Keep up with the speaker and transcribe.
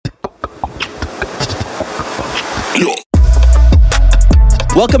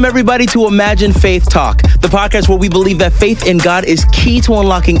Welcome, everybody, to Imagine Faith Talk, the podcast where we believe that faith in God is key to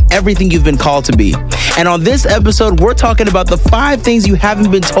unlocking everything you've been called to be. And on this episode, we're talking about the 5 things you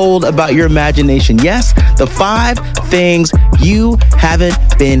haven't been told about your imagination. Yes, the 5 things you haven't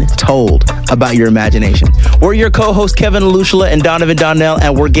been told about your imagination. We're your co-hosts, Kevin Alushla and Donovan Donnell,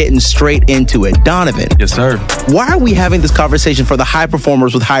 and we're getting straight into it. Donovan. Yes, sir. Why are we having this conversation for the high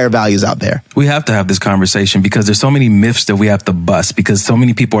performers with higher values out there? We have to have this conversation because there's so many myths that we have to bust, because so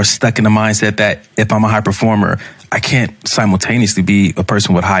many people are stuck in the mindset that if I'm a high performer, I can't simultaneously be a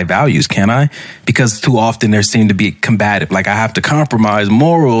person with high values, can I? Because too often there seem to be combative. Like I have to compromise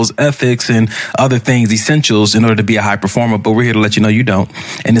morals, ethics, and other things, essentials, in order to be a high performer. But we're here to let you know you don't.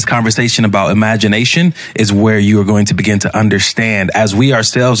 And this conversation about imagination is where you are going to begin to understand, as we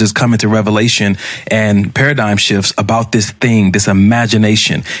ourselves is coming to revelation and paradigm shifts about this thing, this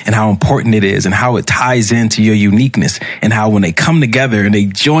imagination, and how important it is and how it ties into your uniqueness, and how when they come together and they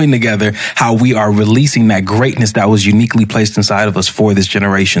join together, how we are releasing that greatness that was uniquely placed inside of us for this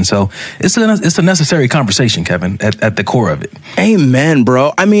generation. So it's a necessary conversation, Kevin, at the core of it. Amen,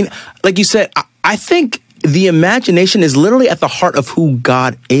 bro. I mean, like you said, I think the imagination is literally at the heart of who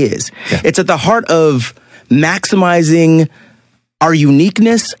God is. Yeah. It's at the heart of maximizing our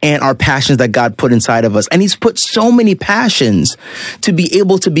uniqueness and our passions that God put inside of us. And he's put so many passions to be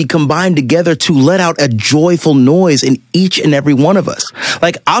able to be combined together to let out a joyful noise in each and every one of us.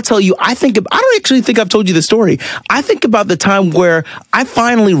 Like, I'll tell you, I don't actually think I've told you the story. I think about the time where I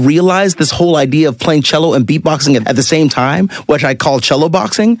finally realized this whole idea of playing cello and beatboxing at the same time, which I call cello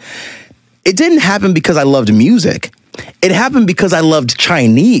boxing. It didn't happen because I loved music. It happened because I loved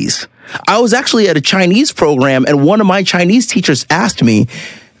Chinese. I was actually at a Chinese program, and one of my Chinese teachers asked me,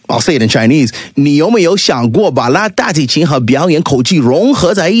 I'll say it in Chinese, 你有没有想过把拉大提琴和表演口技融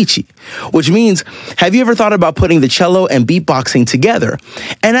合在一起? Which means, have you ever thought about putting the cello and beatboxing together?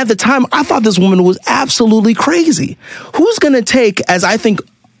 And at the time, I thought this woman was absolutely crazy. Who's going to take, as I think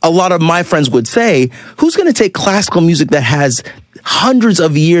a lot of my friends would say, who's going to take classical music that has hundreds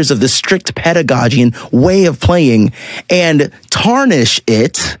of years of the strict pedagogy and way of playing and tarnish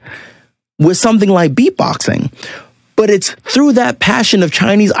it with something like beatboxing? But it's through that passion of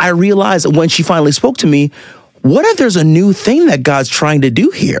Chinese, I realized when she finally spoke to me, what if there's a new thing that God's trying to do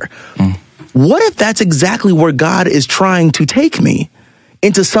here? What if that's exactly where God is trying to take me?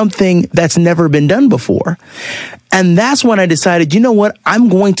 Into something that's never been done before. And that's when I decided, you know what? I'm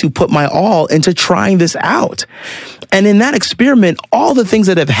going to put my all into trying this out. And in that experiment, all the things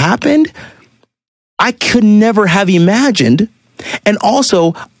that have happened, I could never have imagined. And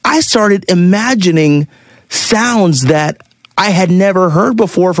also, I started imagining sounds that I had never heard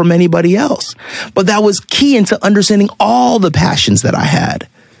before from anybody else. But that was key into understanding all the passions that I had.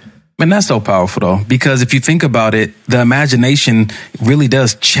 And that's so powerful, though, because if you think about it, the imagination really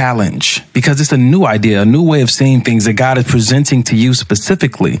does challenge, because it's a new idea, a new way of seeing things that God is presenting to you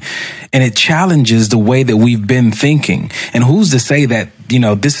specifically. And it challenges the way that we've been thinking. And who's to say that, you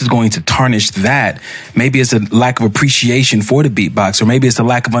know, this is going to tarnish that? Maybe it's a lack of appreciation for the beatbox, or maybe it's a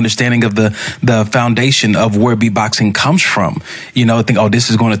lack of understanding of the foundation of where beatboxing comes from. You know, think, oh,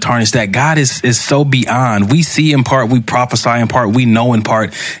 this is going to tarnish that. God is so beyond. We see in part, we prophesy in part, we know in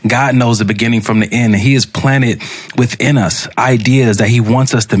part. God knows the beginning from the end, and he has planted within us ideas that he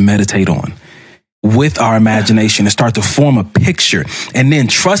wants us to meditate on with our imagination and start to form a picture, and then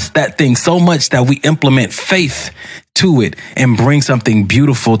trust that thing so much that we implement faith to it and bring something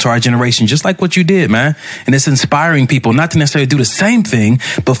beautiful to our generation, just like what you did, man. And it's inspiring people not to necessarily do the same thing,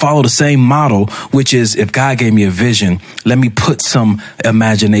 but follow the same model, which is, if God gave me a vision, let me put some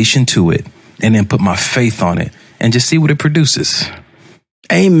imagination to it and then put my faith on it and just see what it produces.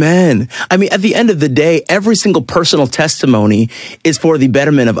 Amen. I mean, at the end of the day, every single personal testimony is for the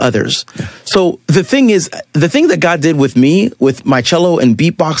betterment of others. So the thing that God did with me, with my cello and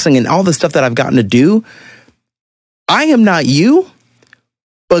beatboxing and all the stuff that I've gotten to do, I am not you,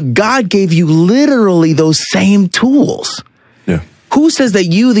 but God gave you literally those same tools. Yeah. Who says that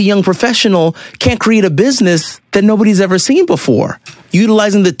you, the young professional, can't create a business that nobody's ever seen before,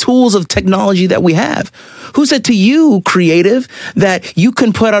 utilizing the tools of technology that we have? Who said to you, creative, that you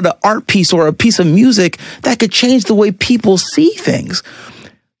can put out an art piece or a piece of music that could change the way people see things?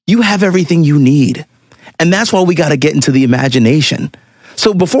 You have everything you need. And that's why we got to get into the imagination.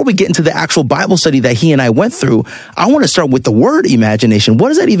 So before we get into the actual Bible study that he and I went through, I want to start with the word imagination. What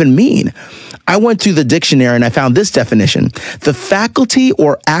does that even mean? I went through the dictionary and I found this definition: the faculty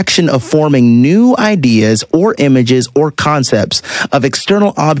or action of forming new ideas or images or concepts of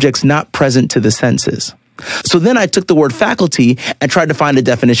external objects not present to the senses. So then I took the word faculty and tried to find a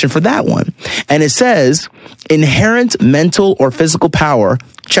definition for that one. And it says inherent mental or physical power,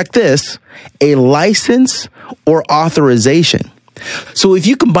 check this, a license or authorization. So if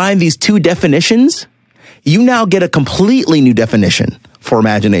you combine these two definitions, you now get a completely new definition for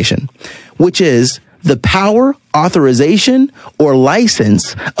imagination, which is the power, authorization, or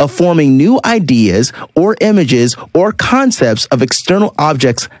license of forming new ideas or images or concepts of external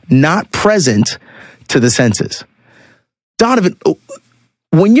objects not present to the senses. Donovan,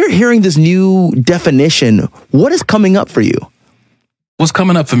 when you're hearing this new definition, what is coming up for you? What's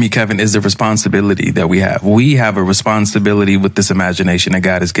coming up for me, Kevin, is the responsibility that we have. We have a responsibility with this imagination that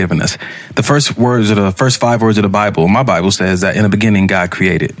God has given us. The first 5 words of the Bible, my Bible says that in the beginning, God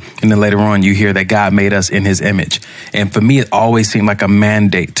created. And then later on, you hear that God made us in his image. And for me, it always seemed like a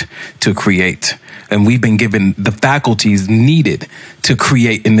mandate to create. And we've been given the faculties needed to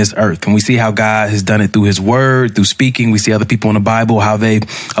create in this earth. And we see how God has done it through his word, through speaking. We see other people in the Bible, how they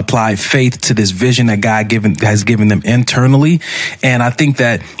apply faith to this vision that God has given them internally. And I think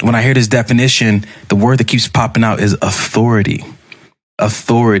that when I hear this definition, the word that keeps popping out is authority.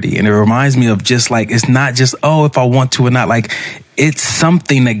 Authority. And it reminds me of just like, it's not just, oh, if I want to or not. Like, it's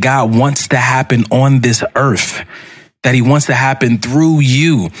something that God wants to happen on this earth, that he wants to happen through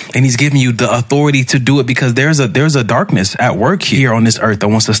you. And he's giving you the authority to do it, because there's a darkness at work here on this earth that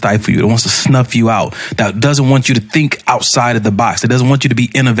wants to stifle you, that wants to snuff you out, that doesn't want you to think outside of the box, that doesn't want you to be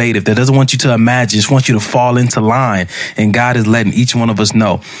innovative, that doesn't want you to imagine, just wants you to fall into line. And God is letting each one of us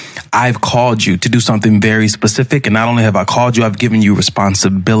know, I've called you to do something very specific. And not only have I called you, I've given you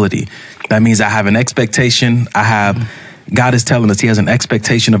responsibility. That means I have an expectation. God is telling us he has an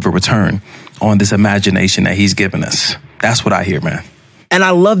expectation of a return on this imagination that he's given us. That's what I hear, man. And I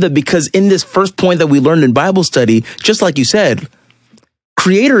love that, because in this first point that we learned in Bible study, just like you said,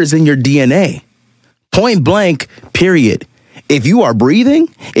 creator is in your DNA. Point blank, period. If you are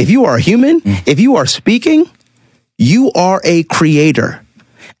breathing, if you are human, if you are speaking, you are a creator.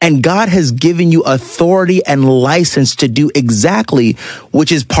 And God has given you authority and license to do exactly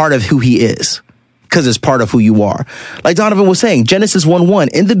which is part of who he is, because it's part of who you are. Like Donovan was saying, Genesis 1:1,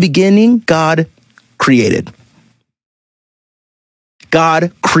 in the beginning, God created.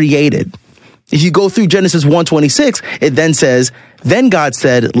 God created. If you go through Genesis 1:26, it then says, then God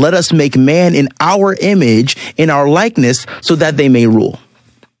said, let us make man in our image, in our likeness, so that they may rule.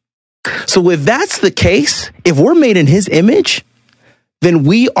 So if that's the case, if we're made in his image, then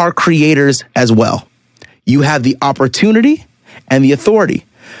we are creators as well. You have the opportunity and the authority,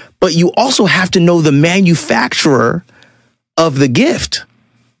 but you also have to know the manufacturer of the gift.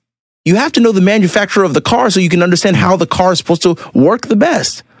 You have to know the manufacturer of the car so you can understand how the car is supposed to work the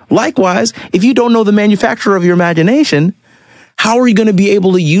best. Likewise, if you don't know the manufacturer of your imagination, how are you going to be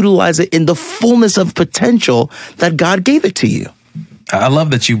able to utilize it in the fullness of potential that God gave it to you? I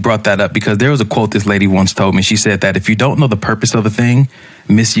love that you brought that up, because there was a quote this lady once told me. She said that if you don't know the purpose of a thing,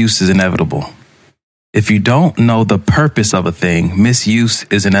 misuse is inevitable. If you don't know the purpose of a thing, misuse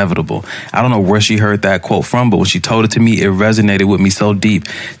is inevitable. I don't know where she heard that quote from, but when she told it to me, it resonated with me so deep,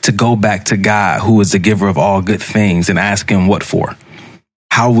 to go back to God, who is the giver of all good things, and ask him what for.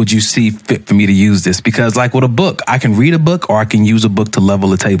 How would you see fit for me to use this? Because like with a book, I can read a book or I can use a book to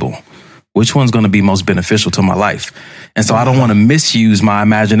level a table. Which one's going to be most beneficial to my life? And so I don't want to misuse my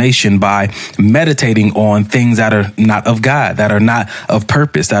imagination by meditating on things that are not of God, that are not of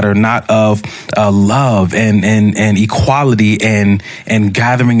purpose, that are not of love and equality and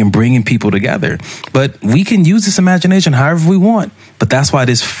gathering and bringing people together. But we can use this imagination however we want. But that's why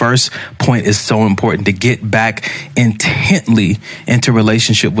this first point is so important, to get back intently into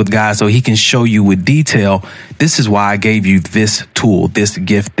relationship with God so he can show you with detail, this is why I gave you this tool, this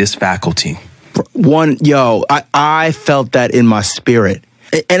gift, this faculty. I felt that in my spirit.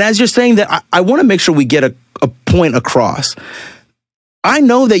 And as you're saying that, I want to make sure we get a point across. I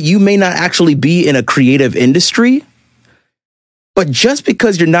know that you may not actually be in a creative industry, but just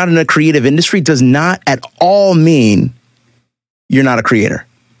because you're not in a creative industry does not at all mean you're not a creator.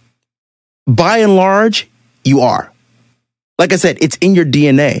 By and large, you are. Like I said, it's in your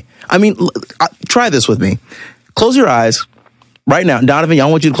DNA. I mean, try this with me. Close your eyes right now. Donovan, I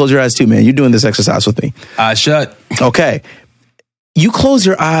want you to close your eyes too, man. You're doing this exercise with me. Eyes shut. Okay. You close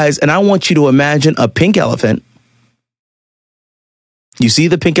your eyes and I want you to imagine a pink elephant. You see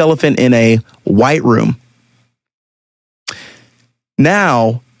the pink elephant in a white room.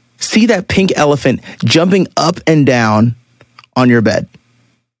 Now, see that pink elephant jumping up and down on your bed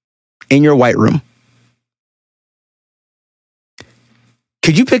in your white room.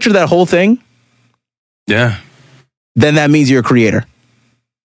 Could you picture that whole thing? Yeah. Then that means you're a creator.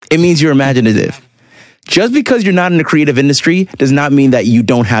 It means you're imaginative. Just because you're not in the creative industry does not mean that you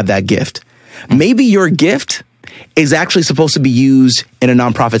don't have that gift. Maybe your gift is actually supposed to be used in a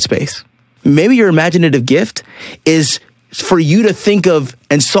nonprofit space. Maybe your imaginative gift is for you to think of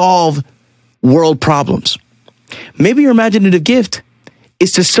and solve world problems. Maybe your imaginative gift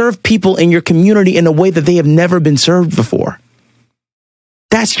is to serve people in your community in a way that they have never been served before.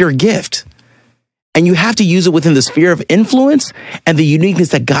 That's your gift. And you have to use it within the sphere of influence and the uniqueness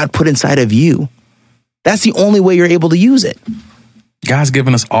that God put inside of you. That's the only way you're able to use it. God's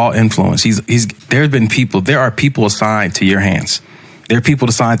given us all influence. There are people assigned to your hands. There are people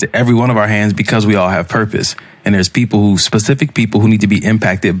assigned to every one of our hands because we all have purpose. And there's specific people who need to be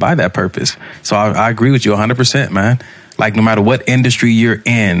impacted by that purpose. So I agree with you 100%, man. Like no matter what industry you're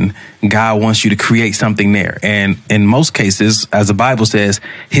in, God wants you to create something there. And in most cases, as the Bible says,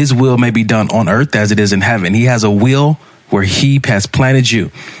 his will may be done on earth as it is in heaven. He has a will where he has planted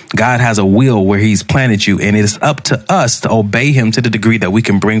you. God has a will where he's planted you. And it is up to us to obey him to the degree that we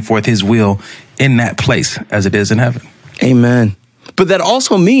can bring forth his will in that place as it is in heaven. Amen. But that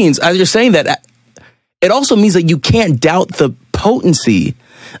also means, as you're saying that, it also means that you can't doubt the potency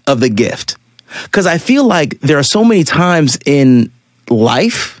of the gift. Because I feel like there are so many times in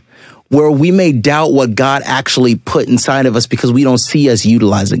life where we may doubt what God actually put inside of us because we don't see us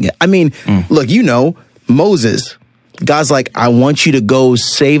utilizing it. I mean, look, Moses, God's like, I want you to go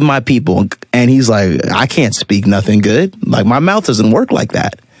save my people. And he's like, I can't speak nothing good. Like my mouth doesn't work like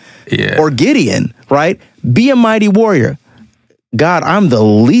that. Yeah. Or Gideon, right? Be a mighty warrior. God, I'm the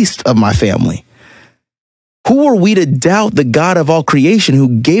least of my family. Who are we to doubt the God of all creation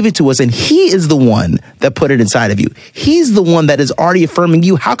who gave it to us? And he is the one that put it inside of you. He's the one that is already affirming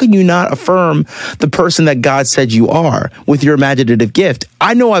you. How can you not affirm the person that God said you are with your imaginative gift?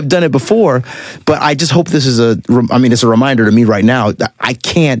 I know I've done it before, but I just hope this is it's a reminder to me right now that I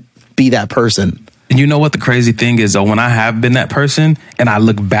can't be that person. And you know what the crazy thing is, though, when I have been that person and I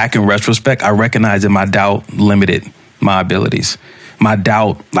look back in retrospect, I recognize that my doubt limited my abilities. My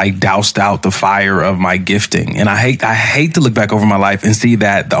doubt doused out the fire of my gifting. And I hate to look back over my life and see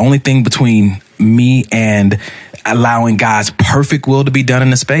that the only thing between me and allowing God's perfect will to be done in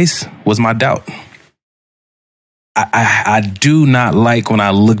the space was my doubt. I do not like when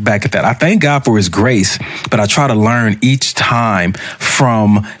I look back at that. I thank God for his grace, but I try to learn each time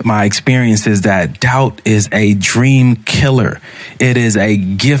from my experiences that doubt is a dream killer. It is a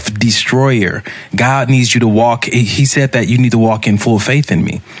gift destroyer. God needs you to walk. He said that you need to walk in full faith in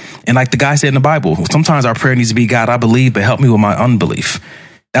me. And like the guy said in the Bible, sometimes our prayer needs to be, God, I believe, but help me with my unbelief.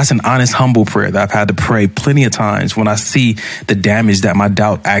 That's an honest, humble prayer that I've had to pray plenty of times when I see the damage that my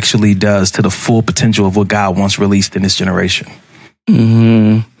doubt actually does to the full potential of what God wants released in this generation.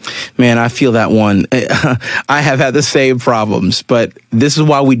 Man, I feel that one. I have had the same problems, but this is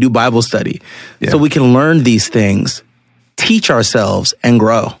why we do Bible study. Yeah. So we can learn these things, teach ourselves, and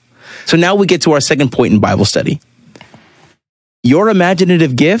grow. So now we get to our second point in Bible study. Your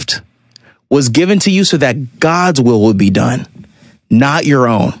imaginative gift was given to you so that God's will would be done, not your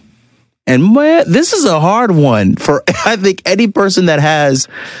own. And man, this is a hard one for, I think, any person that has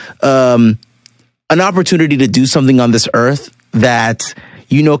an opportunity to do something on this earth that,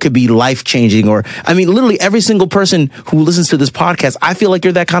 could be life-changing. Or, literally every single person who listens to this podcast, I feel like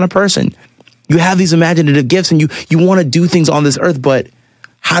you're that kind of person. You have these imaginative gifts and you want to do things on this earth, but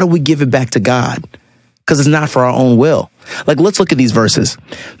how do we give it back to God? Because it's not for our own will. Like, let's look at these verses.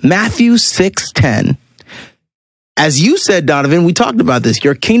 Matthew 6:10. As you said, Donovan, we talked about this.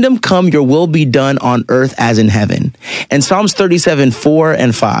 Your kingdom come, your will be done on earth as in heaven. And Psalms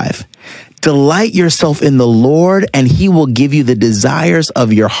 37:4-5. Delight yourself in the Lord, and he will give you the desires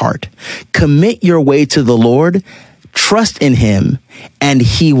of your heart. Commit your way to the Lord, trust in him, and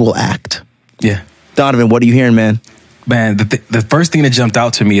he will act. Yeah. Donovan, what are you hearing, man? Man, the first thing that jumped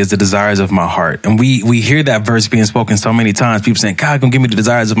out to me is the desires of my heart. And we hear that verse being spoken so many times. People saying, God's going to give me the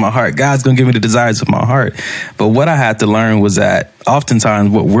desires of my heart. God's going to give me the desires of my heart. But what I had to learn was that oftentimes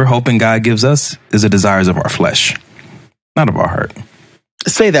what we're hoping God gives us is the desires of our flesh, not of our heart.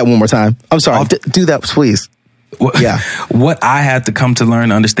 Say that one more time. I'm sorry. Do that, please. What I had to come to learn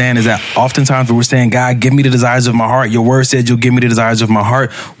and understand is that oftentimes when we're saying, God, give me the desires of my heart, your word said you'll give me the desires of my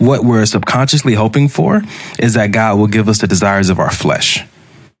heart. What we're subconsciously hoping for is that God will give us the desires of our flesh.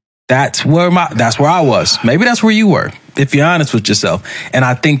 That's where I was. Maybe that's where you were, if you're honest with yourself. And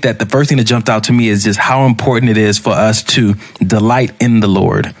I think that the first thing that jumped out to me is just how important it is for us to delight in the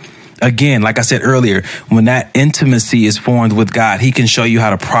Lord. Again, like I said earlier, when that intimacy is formed with God, he can show you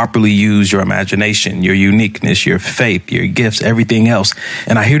how to properly use your imagination, your uniqueness, your faith, your gifts, everything else.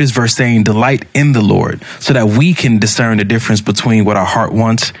 And I hear this verse saying, delight in the Lord, so that we can discern the difference between what our heart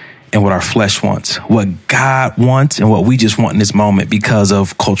wants and what our flesh wants, what God wants and what we just want in this moment because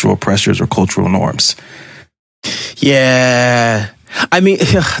of cultural pressures or cultural norms. Yeah. I mean,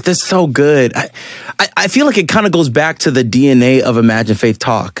 that's so good. I feel like it kind of goes back to the DNA of Imagine Faith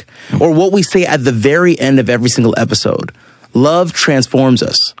Talk, or what we say at the very end of every single episode. Love transforms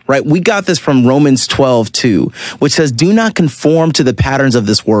us, right? We got this from Romans 12:2, which says, do not conform to the patterns of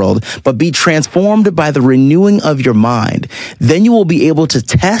this world, but be transformed by the renewing of your mind. Then you will be able to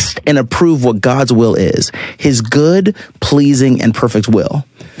test and approve what God's will is, his good, pleasing, and perfect will.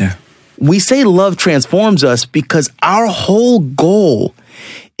 Yeah. We say love transforms us because our whole goal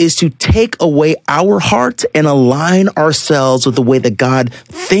is to take away our heart and align ourselves with the way that God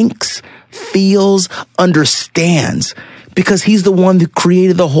thinks, feels, understands. Because he's the one that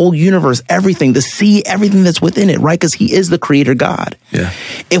created the whole universe, everything, the sea, everything that's within it, right? Because he is the creator God. Yeah.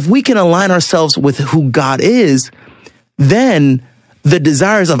 If we can align ourselves with who God is, then the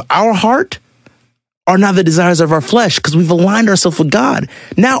desires of our heart are not the desires of our flesh, because we've aligned ourselves with God.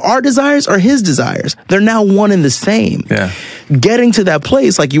 Now our desires are his desires. They're now one and the same. Yeah. Getting to that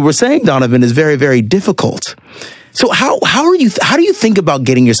place, like you were saying, Donovan, is very, very difficult. So how do you think about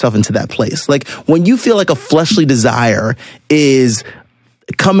getting yourself into that place? Like when you feel like a fleshly desire is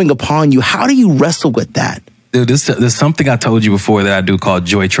coming upon you, how do you wrestle with that? Dude, there's something I told you before that I do called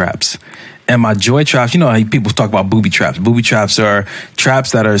joy traps. And my joy traps, you know how people talk about booby traps. Booby traps are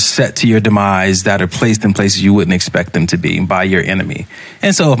traps that are set to your demise, that are placed in places you wouldn't expect them to be by your enemy.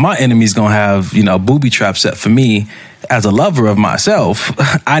 And so if my enemy's going to have, booby traps set for me, as a lover of myself,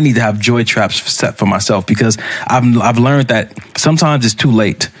 I need to have joy traps set for myself, because I've learned that sometimes it's too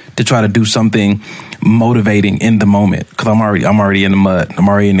late to try to do something motivating in the moment, because I'm already in the mud. I'm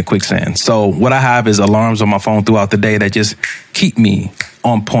already in the quicksand. So what I have is alarms on my phone throughout the day that just keep me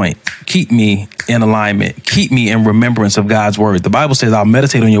on point, keep me in alignment, keep me in remembrance of God's word. The Bible says, I'll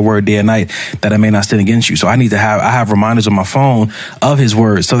meditate on your word day and night, that I may not sin against you. So I have reminders on my phone of his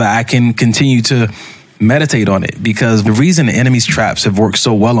word so that I can continue to meditate on it, because the reason the enemy's traps have worked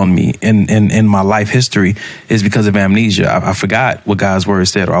so well on me in my life history is because of amnesia. I forgot what God's word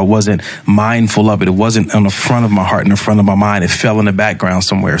said, or I wasn't mindful of it. It wasn't on the front of my heart, in the front of my mind. It fell in the background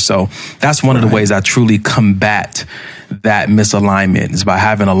somewhere. So that's one of the ways I truly combat that misalignment, is by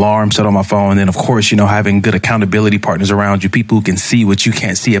having alarms set on my phone. And then, of course, having good accountability partners around you, people who can see what you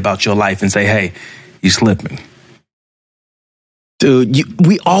can't see about your life and say, hey, you're slipping. Dude,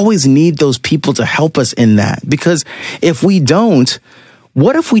 we always need those people to help us in that, because if we don't,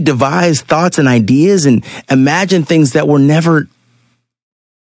 what if we devise thoughts and ideas and imagine things that were never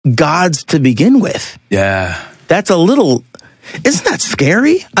God's to begin with? Yeah. Isn't that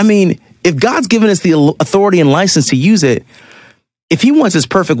scary? I mean, if God's given us the authority and license to use it, if he wants his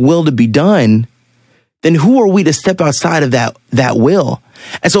perfect will to be done, then who are we to step outside of that will?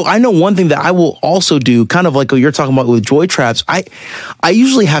 And so I know one thing that I will also do, kind of like what you're talking about with joy traps. I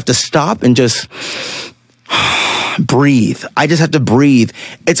usually have to stop and just breathe. I just have to breathe.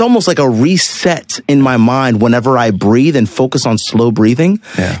 It's almost like a reset in my mind whenever I breathe and focus on slow breathing.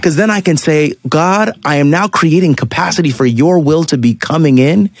 Because then I can say, God, I am now creating capacity for your will to be coming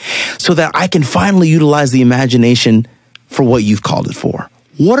in, so that I can finally utilize the imagination for what you've called it for.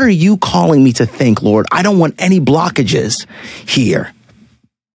 What are you calling me to think, Lord? I don't want any blockages here.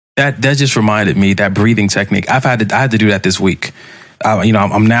 That just reminded me, that breathing technique. I had to do that this week.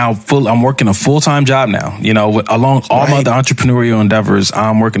 I'm now I'm working a full-time job now, along all my other entrepreneurial endeavors.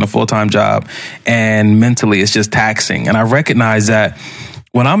 I'm working a full-time job, and mentally it's just taxing. And I recognize that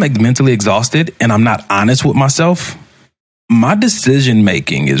when I'm mentally exhausted and I'm not honest with myself, my decision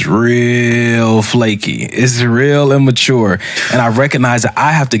making is real flaky. It's real immature. And I recognize that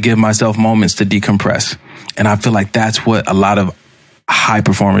I have to give myself moments to decompress. And I feel like that's what a lot of high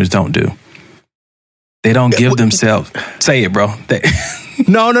performers don't do. They don't give themselves. Say it, bro.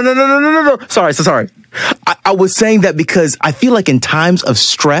 No. Sorry. I was saying that because I feel like in times of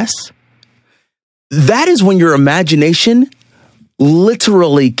stress, that is when your imagination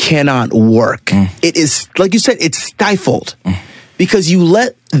literally cannot work. It is, like you said, it's stifled because you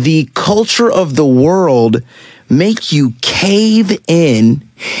let the culture of the world make you cave in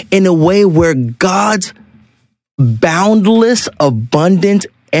a way where God's boundless, abundant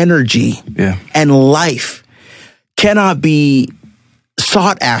energy and life cannot be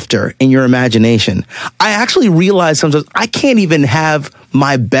sought after in your imagination. I actually realize sometimes I can't even have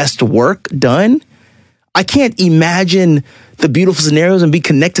my best work done. I can't imagine the beautiful scenarios and be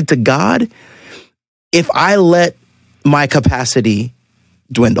connected to God if I let my capacity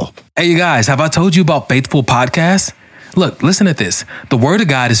dwindle. Hey, you guys, have I told you about Faithful Podcast? Look, listen to this. The Word of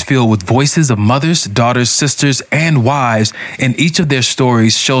God is filled with voices of mothers, daughters, sisters, and wives, and each of their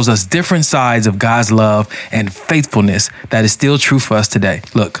stories shows us different sides of God's love and faithfulness that is still true for us today.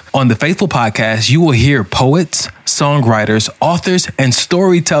 Look, on the Faithful Podcast, you will hear poets, songwriters, authors, and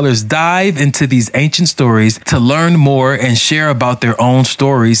storytellers dive into these ancient stories to learn more and share about their own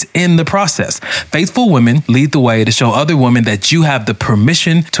stories in the process. Faithful women lead the way to show other women that you have the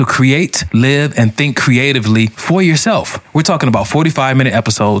permission to create, live, and think creatively for yourself. We're talking about 45-minute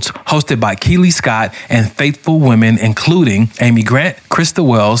episodes hosted by Keely Scott and faithful women, including Amy Grant, Krista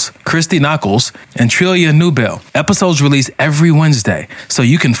Wells, Christy Knuckles, and Trillia Newbell. Episodes release every Wednesday, so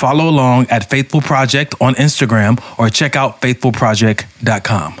you can follow along at Faithful Project on Instagram or check out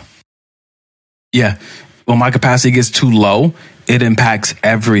faithfulproject.com. Yeah, when my capacity gets too low, it impacts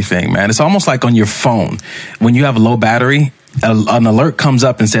everything, man. It's almost like on your phone. When you have a low battery, an alert comes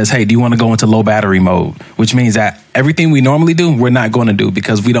up and says, hey, do you want to go into low battery mode? Which means that everything we normally do, we're not going to do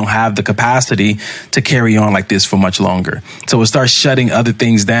because we don't have the capacity to carry on like this for much longer. So it starts shutting other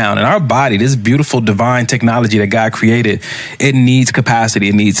things down. And our body, this beautiful divine technology that God created, it needs capacity.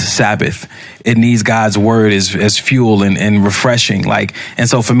 It needs Sabbath. It needs God's word as fuel and refreshing. And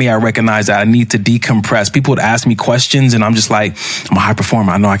so for me, I recognize that I need to decompress. People would ask me questions and I'm just like, I'm a high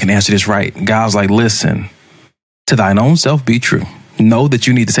performer. I know I can answer this right. And God's like, listen, to thine own self be true. Know that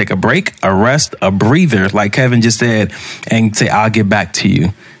you need to take a break, a rest, a breather, like Kevin just said, and say, I'll get back to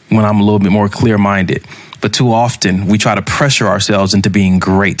you when I'm a little bit more clear-minded. But too often we try to pressure ourselves into being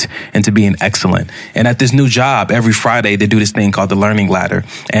great, into being excellent. And at this new job, every Friday, they do this thing called the Learning Ladder.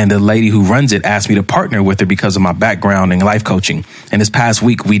 And the lady who runs it asked me to partner with her because of my background in life coaching. And this past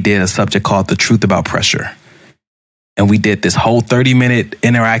week, we did a subject called The Truth About Pressure. And we did this whole 30-minute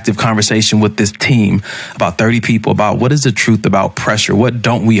interactive conversation with this team, about 30 people, about what is the truth about pressure? What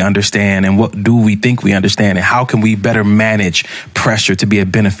don't we understand? And what do we think we understand? And how can we better manage pressure to be a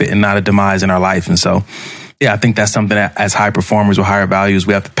benefit and not a demise in our life? And so, yeah, I think that's something that as high performers with higher values,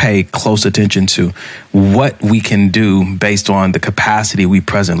 we have to pay close attention to what we can do based on the capacity we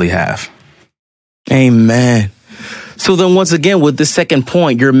presently have. Amen. So then once again, with this second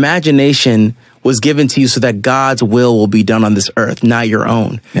point, your imagination was given to you so that God's will be done on this earth, not your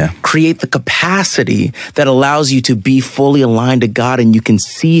own. Yeah. Create the capacity that allows you to be fully aligned to God and you can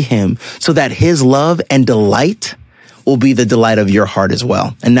see him so that his love and delight will be the delight of your heart as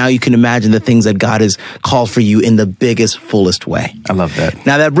well. And now you can imagine the things that God has called for you in the biggest, fullest way. I love that.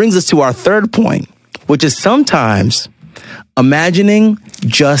 Now that brings us to our third point, which is sometimes imagining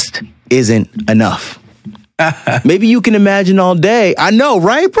just isn't enough. Maybe you can imagine all day. I know,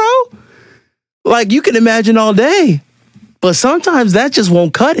 right, bro? Like you can imagine all day, but sometimes that just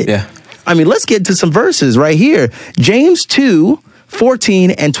won't cut it. Yeah. I mean, let's get to some verses right here. James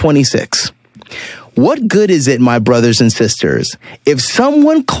 2:14 and 26. What good is it, my brothers and sisters, if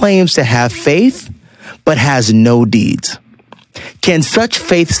someone claims to have faith, but has no deeds? Can such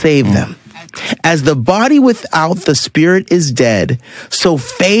faith save them? As the body without the spirit is dead, so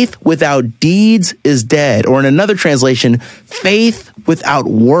faith without deeds is dead. Or in another translation, faith without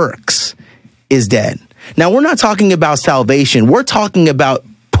works is dead. Now, we're not talking about salvation. We're talking about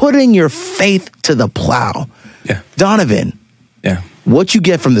putting your faith to the plow. Yeah. Donovan. Yeah. What you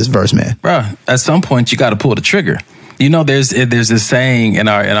get from this verse, man? Bro, at some point you got to pull the trigger. You know, there's this saying in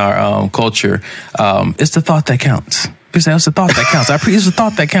our culture, it's the thought that counts. People say, it's the thought that counts. It's the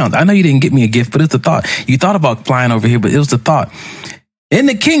thought that counts. I know you didn't get me a gift, but it's the thought. You thought about flying over here, but it was the thought. In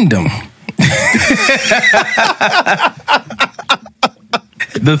the kingdom,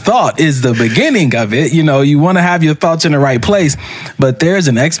 the thought is the beginning of it. You know, you want to have your thoughts in the right place, but there's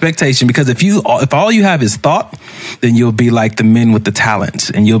an expectation because if all you have is thought, then you'll be like the men with the talents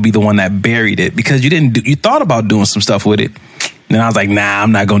and you'll be the one that buried it because you thought about doing some stuff with it. And I was like, nah,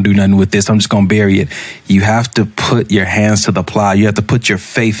 I'm not going to do nothing with this. I'm just going to bury it. You have to put your hands to the plow. You have to put your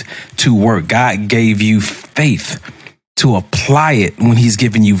faith to work. God gave you faith to apply it when he's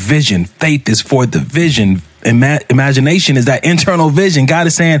giving you vision. Faith is for the vision. Imagination is that internal vision. God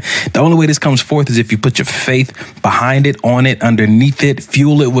is saying the only way this comes forth is if you put your faith behind it, on it, underneath it,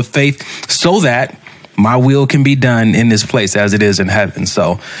 fuel it with faith so that my will can be done in this place as it is in heaven.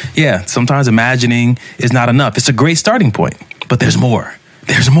 So yeah, sometimes imagining is not enough. It's a great starting point, but there's more.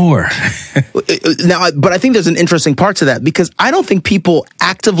 There's more. Now, but I think there's an interesting part to that because I don't think people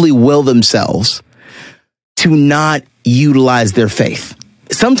actively will themselves to not utilize their faith.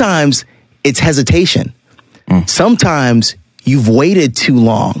 Sometimes it's hesitation. Sometimes you've waited too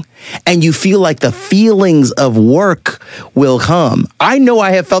long and you feel like the feelings of work will come. I know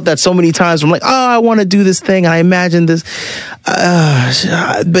I have felt that so many times. I'm like, oh, I want to do this thing. I imagine this, but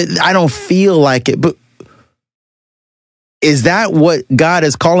I don't feel like it. But Is that what God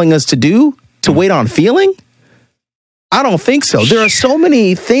is calling us to do? To wait on feeling? I don't think so. There are so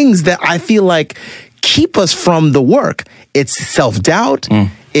many things that I feel like keep us from the work. It's self-doubt,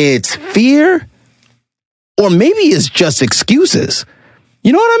 it's fear, or maybe it's just excuses.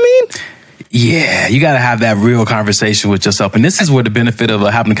 You know what I mean? Yeah, you got to have that real conversation with yourself. And this is where the benefit of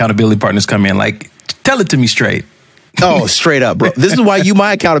having accountability partners come in. Like, tell it to me straight. Oh, straight up, bro. This is why you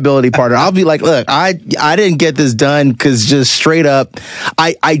my accountability partner. I'll be like, look, I didn't get this done because just straight up,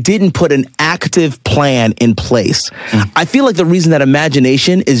 I didn't put an active plan in place. I feel like the reason that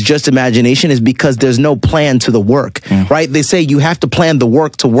imagination is just imagination is because there's no plan to the work, right? They say you have to plan the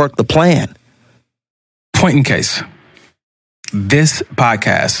work to work the plan. Point in case, this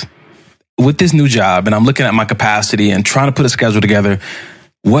podcast, with this new job, and I'm looking at my capacity and trying to put a schedule together,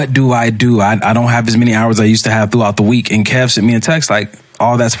 what do? I don't have as many hours I used to have throughout the week. And Kev sent me a text like,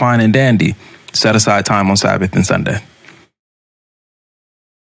 oh, that's fine and dandy. Set aside time on Sabbath and Sunday.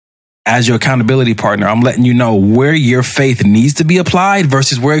 As your accountability partner, I'm letting you know where your faith needs to be applied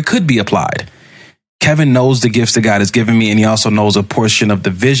versus where it could be applied. Kevin knows the gifts that God has given me, and he also knows a portion of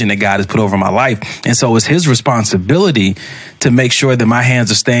the vision that God has put over my life. And so it's his responsibility to make sure that my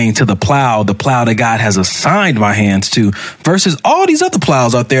hands are staying to the plow that God has assigned my hands to, versus all these other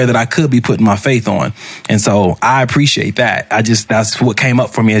plows out there that I could be putting my faith on. And so I appreciate that. That's what came up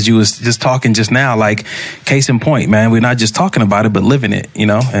for me as you was just talking just now, like case in point, man, we're not just talking about it, but living it,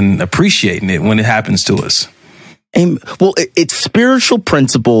 and appreciating it when it happens to us. Well, it's spiritual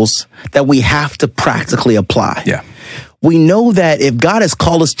principles that we have to practically apply. Yeah. We know that if God has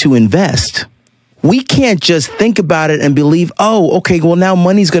called us to invest, we can't just think about it and believe, oh, okay, well, now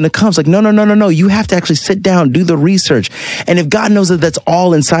money's going to come. It's like, no. You have to actually sit down, do the research. And if God knows that that's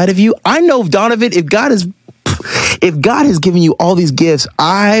all inside of you, I know, Donovan, if God has given you all these gifts,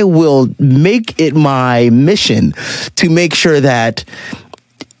 I will make it my mission to make sure that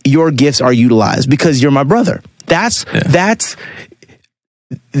your gifts are utilized because you're my brother. That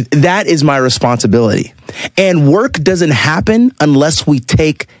is my responsibility. And work doesn't happen unless we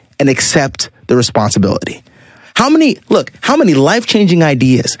take and accept the responsibility. How many life-changing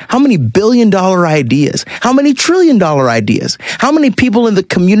ideas, how many billion-dollar ideas, how many trillion-dollar ideas, how many people in the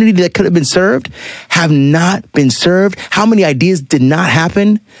community that could have been served have not been served? How many ideas did not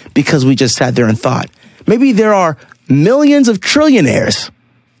happen because we just sat there and thought? Maybe there are millions of trillionaires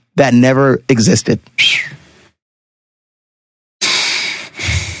that never existed.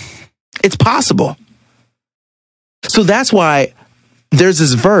 It's possible. So that's why there's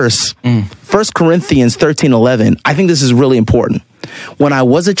this verse, 1 Corinthians 13:11. I think this is really important. When I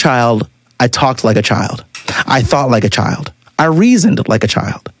was a child, I talked like a child. I thought like a child. I reasoned like a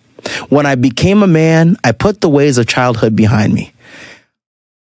child. When I became a man, I put the ways of childhood behind me.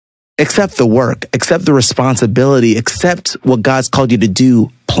 Accept the work, accept the responsibility, accept what God's called you to do.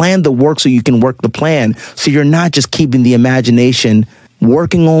 Plan the work so you can work the plan. So you're not just keeping the imagination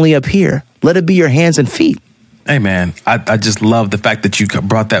working only up here. Let it be your hands and feet. Hey, man, I just love the fact that you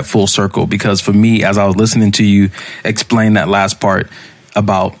brought that full circle, because for me, as I was listening to you explain that last part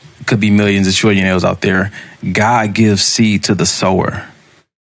about could be millions of trillionaires out there, God gives seed to the sower.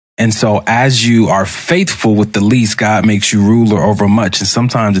 And so as you are faithful with the least, God makes you ruler over much. And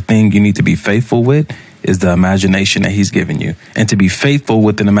sometimes the thing you need to be faithful with is the imagination that he's given you. And to be faithful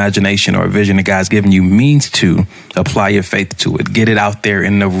with an imagination or a vision that God's given you means to apply your faith to it. Get it out there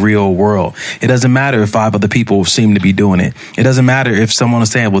in the real world. It doesn't matter if 5 other people seem to be doing it. It doesn't matter if someone is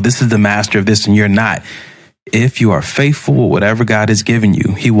saying, well, this is the master of this and you're not. If you are faithful with whatever God has given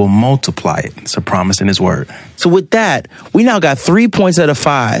you, he will multiply it. It's a promise in his word. So with that, we now got 3 points out of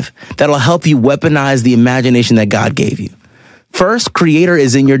 5 that'll help you weaponize the imagination that God gave you. First, creator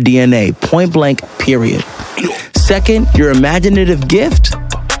is in your DNA, point blank, period. Second, your imaginative gift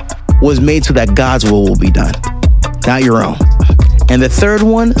was made so that God's will be done, not your own. And the third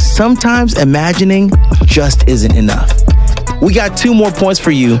one, sometimes imagining just isn't enough. We got 2 more points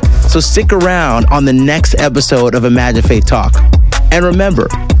for you, so stick around on the next episode of Imagine Faith Talk. And remember,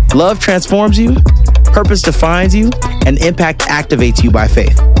 love transforms you, purpose defines you, and impact activates you by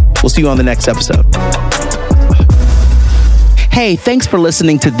faith. We'll see you on the next episode. Hey, thanks for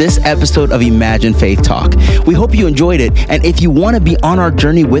listening to this episode of Imagine Faith Talk. We hope you enjoyed it. And if you want to be on our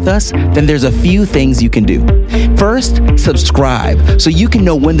journey with us, then there's a few things you can do. First, subscribe so you can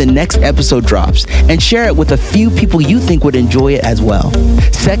know when the next episode drops, and share it with a few people you think would enjoy it as well.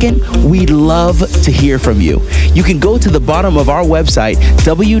 Second, we'd love to hear from you. You can go to the bottom of our website,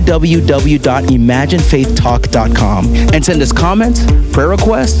 www.imaginefaithtalk.com, and send us comments, prayer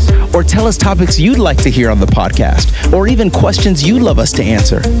requests, or tell us topics you'd like to hear on the podcast, or even questions questions you'd love us to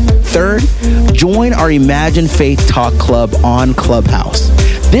answer. Third, join our Imagine Faith Talk Club on Clubhouse.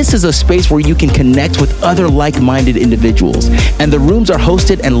 This is a space where you can connect with other like-minded individuals, and the rooms are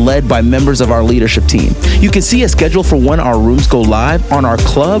hosted and led by members of our leadership team. You can see a schedule for when our rooms go live on our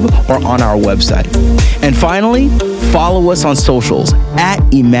club or on our website. And finally, follow us on socials at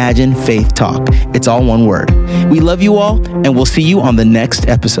Imagine Faith Talk. It's all one word. We love you all, and we'll see you on the next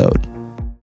episode.